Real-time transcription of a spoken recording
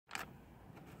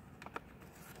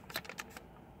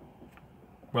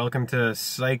Welcome to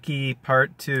Psyche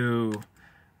Part 2,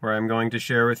 where I'm going to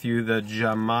share with you the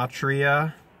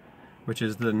Gematria, which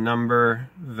is the number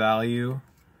value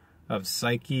of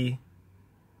psyche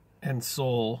and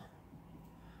soul.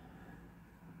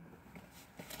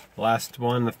 Last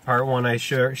one, Part 1, I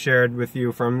shared with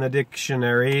you from the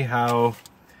dictionary how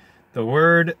the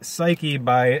word psyche,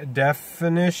 by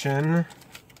definition,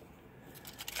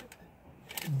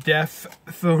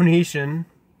 phonetian,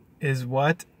 is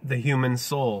what? The human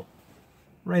soul.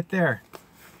 Right there.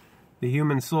 The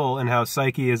human soul, and how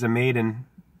Psyche is a maiden,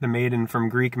 the maiden from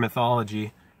Greek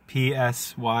mythology.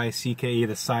 P-S-Y-C-K-E,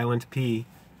 the silent P.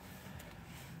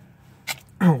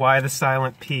 Why the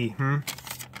silent P?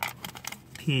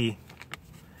 P.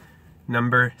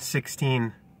 Number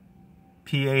 16.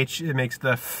 PH, it makes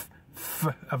the f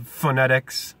of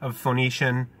phonetics, of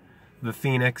Phoenician, the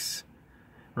phoenix,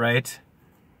 right?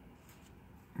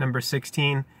 Number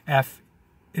 16, F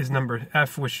is number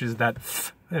F, which is that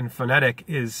F, and phonetic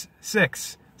is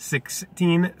 6.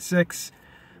 16, 6,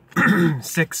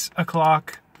 6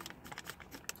 o'clock.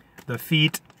 The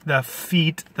feet, the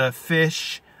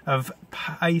fish of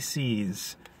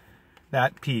Pisces.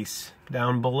 That piece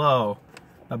down below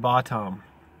the bottom.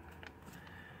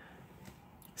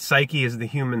 Psyche is the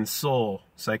human soul.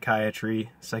 Psychiatric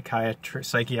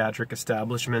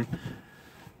establishment.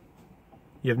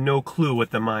 You have no clue what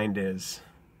the mind is.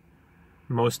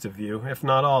 Most of you, if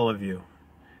not all of you.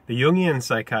 The Jungian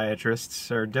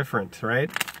psychiatrists are different,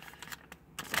 right?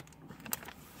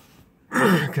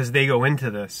 Because they go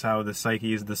into this, how the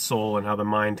psyche is the soul and how the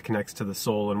mind connects to the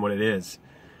soul and what it is.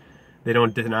 They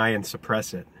don't deny and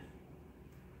suppress it.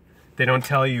 They don't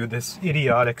tell you this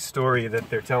idiotic story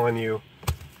that they're telling you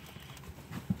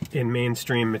in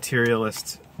mainstream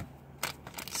materialist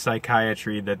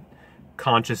psychiatry, that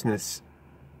consciousness,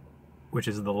 which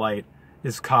is the light,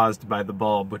 is caused by the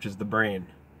bulb, which is the brain.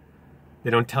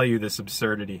 They don't tell you this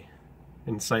absurdity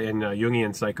in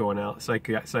Jungian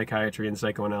psychiatry and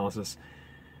psychoanalysis.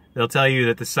 They'll tell you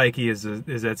that the psyche is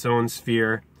its own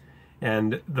sphere,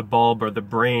 and the bulb, or the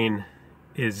brain,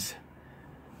 is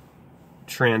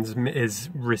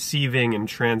receiving and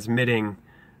transmitting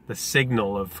the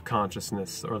signal of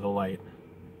consciousness, or the light.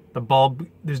 The bulb,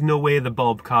 there's no way the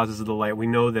bulb causes the light. We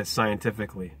know this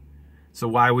scientifically. So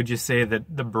why would you say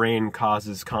that the brain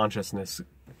causes consciousness,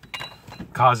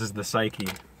 causes the psyche,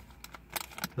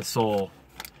 the soul?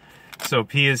 So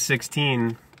P is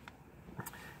 16,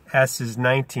 S is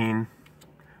 19,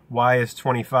 Y is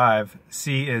 25,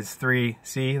 C is 3.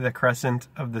 See the crescent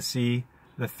of the C,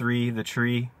 the 3, the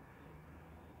tree.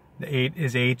 The 8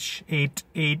 is H,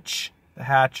 8H, the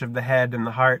hatch of the head and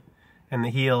the heart and the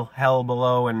heel, hell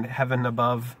below and heaven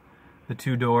above, the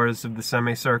two doors of the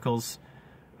semicircles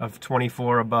of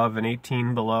 24 above and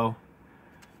 18 below.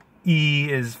 E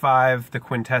is 5, the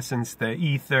quintessence, the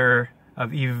ether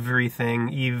of everything,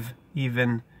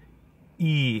 even.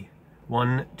 E,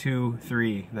 1, 2,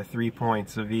 3, the 3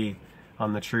 points of E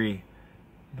on the tree.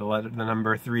 The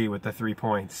number 3 with the 3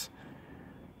 points.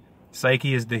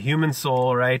 Psyche is the human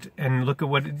soul, right? And look at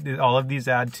what all of these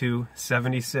add to,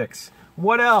 76.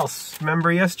 What else?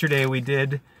 Remember yesterday we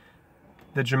did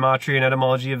the Gematria and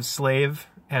etymology of slave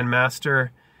and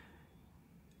master.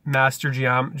 Master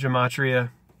Gematria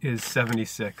is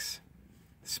 76.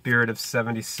 Spirit of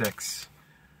 76.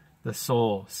 The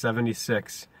soul,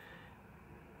 76.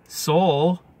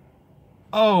 Soul?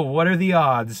 Oh, what are the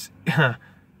odds?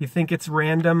 You think it's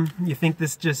random? You think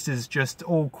this is just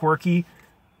quirky?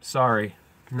 Sorry,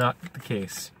 not the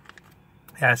case.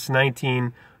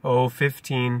 S19,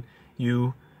 O15,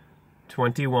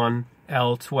 U21,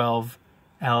 L12,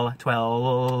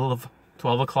 L12,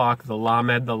 12 o'clock, the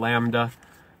Lamed, the Lambda,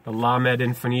 the Lamed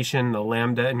in Phoenician, the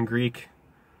Lambda in Greek,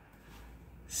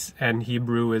 and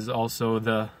Hebrew is also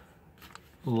the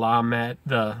Lamed,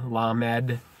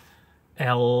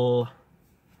 L,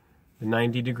 the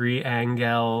 90-degree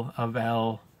angle of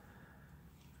L,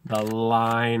 the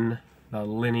line, the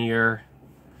linear,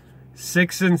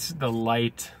 sixths, the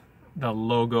light, the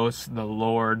logos, the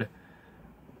Lord,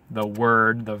 the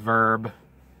word, the verb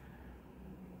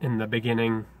in the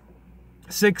beginning.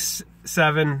 6,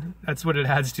 7, that's what it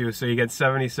adds to, so you get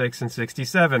 76 and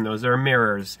 67. Those are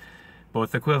mirrors,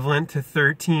 both equivalent to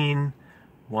 13,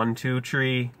 1, 2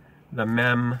 tree, the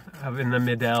mem in the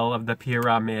middle of the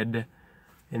pyramid,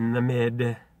 in the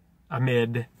mid,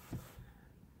 amid,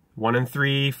 1 and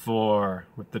 3, 4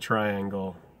 with the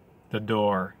triangle, the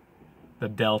door, the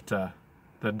delta,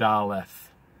 the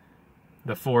daleth,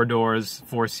 the 4 doors,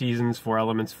 4 seasons, 4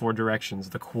 elements, 4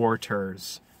 directions, the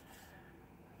quarters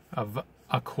of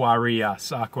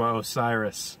Aquarius, Aqua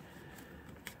Osiris.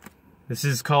 This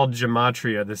is called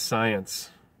Gematria, this science.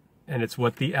 And it's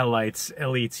what the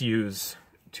elites use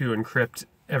to encrypt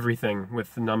everything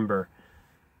with the number,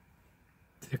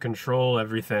 to control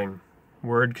everything.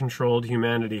 Word-controlled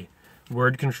humanity.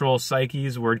 Word-controlled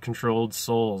psyches, word-controlled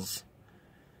souls.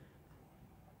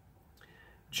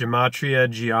 Gematria,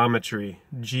 geometry.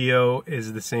 Geo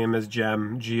is the same as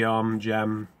gem. Geom,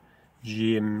 gem.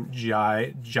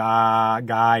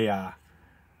 Gaia.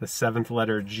 The seventh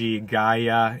letter G.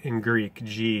 Gaia in Greek.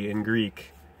 G in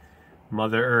Greek.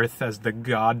 Mother Earth as the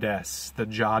goddess, the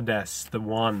Jadess, the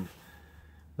one.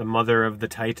 The mother of the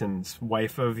Titans.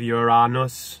 Wife of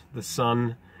Uranus, the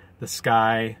sun, the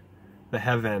sky, the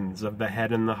heavens, of the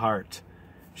head and the heart.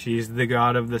 She's the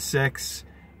god of the 6.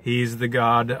 He's the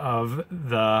god of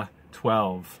the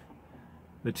 12.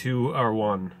 The 2 are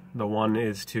 1. The 1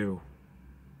 is 2.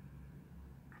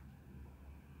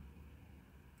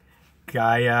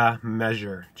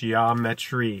 Gaia-measure.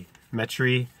 Geometry.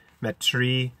 Metry.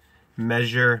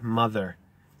 Measure. Mother.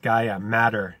 Gaia.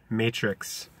 Matter.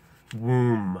 Matrix.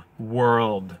 Womb.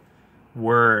 World.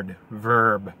 Word.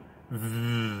 Verb.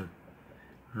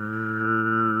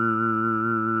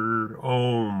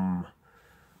 Om.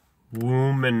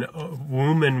 Womb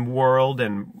and world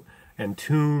and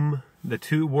tomb. The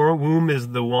two womb is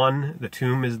the 1, the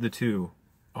tomb is the 2.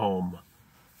 Om.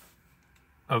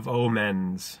 Of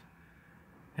omens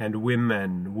and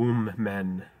women, womb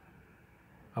men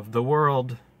of the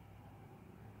world.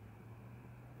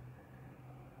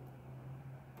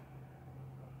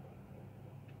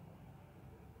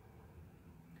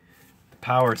 The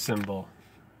power symbol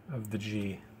of the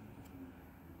G.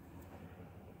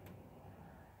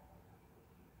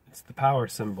 It's the power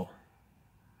symbol.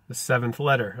 The 7th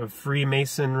letter of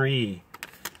Freemasonry.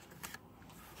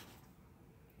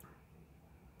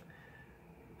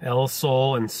 L,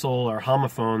 soul, and soul are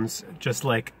homophones, just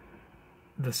like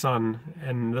the sun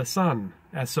and the sun.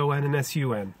 S-O-N and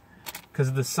S-U-N.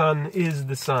 Because the sun is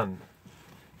the sun.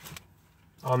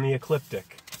 On the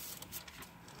ecliptic.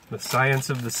 The science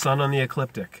of the sun on the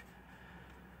ecliptic.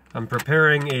 I'm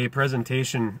preparing a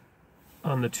presentation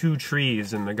on the 2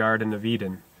 trees in the Garden of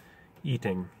Eden.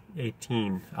 Eating.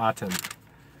 18. Autumn.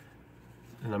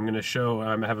 And I'm going to show,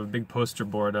 I have a big poster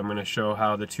board, I'm going to show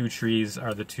how the 2 trees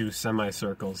are the 2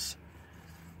 semicircles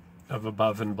of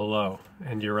above and below,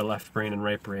 and your left brain and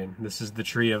right brain. This is the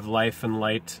tree of life and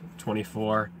light,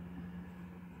 24,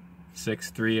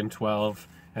 6, 3, and 12,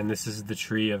 and this is the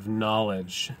tree of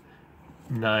knowledge,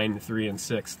 9, 3, and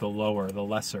 6, the lower, the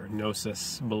lesser,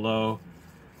 gnosis below,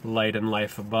 light and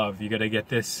life above. You got to get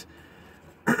this,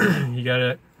 you got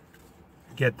to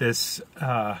get this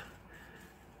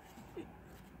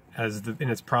in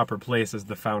its proper place as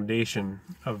the foundation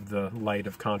of the light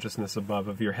of consciousness above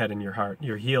of your head and your heart.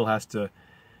 Your heel has to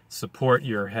support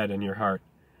your head and your heart.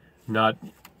 But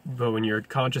when your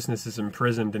consciousness is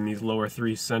imprisoned in these lower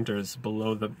 3 centers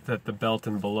below the belt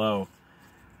and below,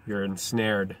 you're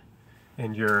ensnared,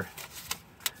 and you're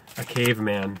a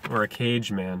caveman or a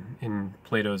cage man in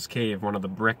Plato's cave, one of the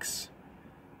bricks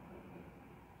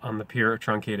on the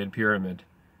truncated pyramid,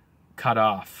 cut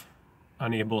off,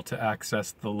 unable to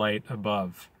access the light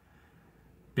above.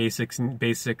 Basic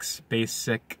 6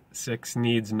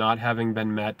 needs not having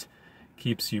been met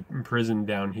keeps you imprisoned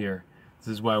down here. This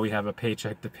is why we have a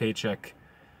paycheck-to-paycheck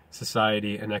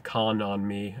society, an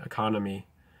economy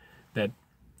that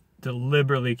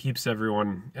deliberately keeps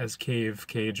everyone as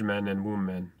cage men and womb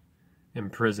men,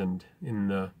 imprisoned in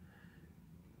the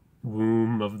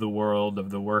womb of the world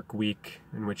of the work week,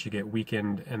 in which you get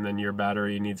weakened, and then your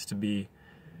battery needs to be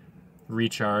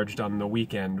recharged on the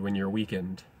weekend when you're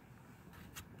weakened.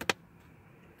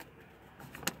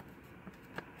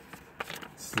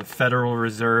 This is the Federal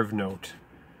Reserve note.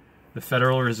 The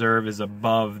Federal Reserve is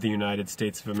above the United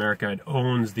States of America. It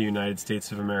owns the United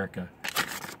States of America.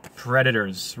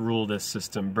 Predators rule this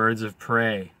system. Birds of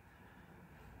prey.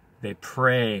 They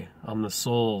prey on the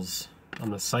souls, on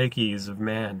the psyches of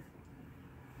man.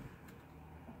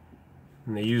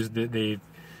 And they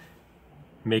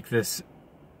make this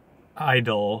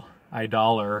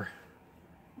idoler,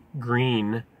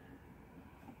 green,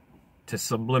 to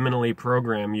subliminally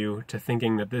program you to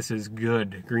thinking that this is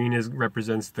good. Green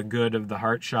represents the good of the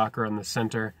heart chakra in the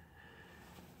center,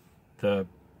 the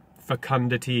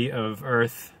fecundity of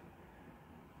earth,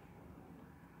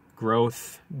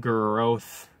 growth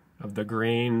of the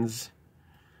grains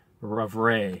of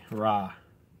Ra,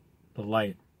 the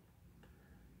light.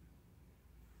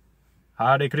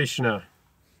 Hare Krishna.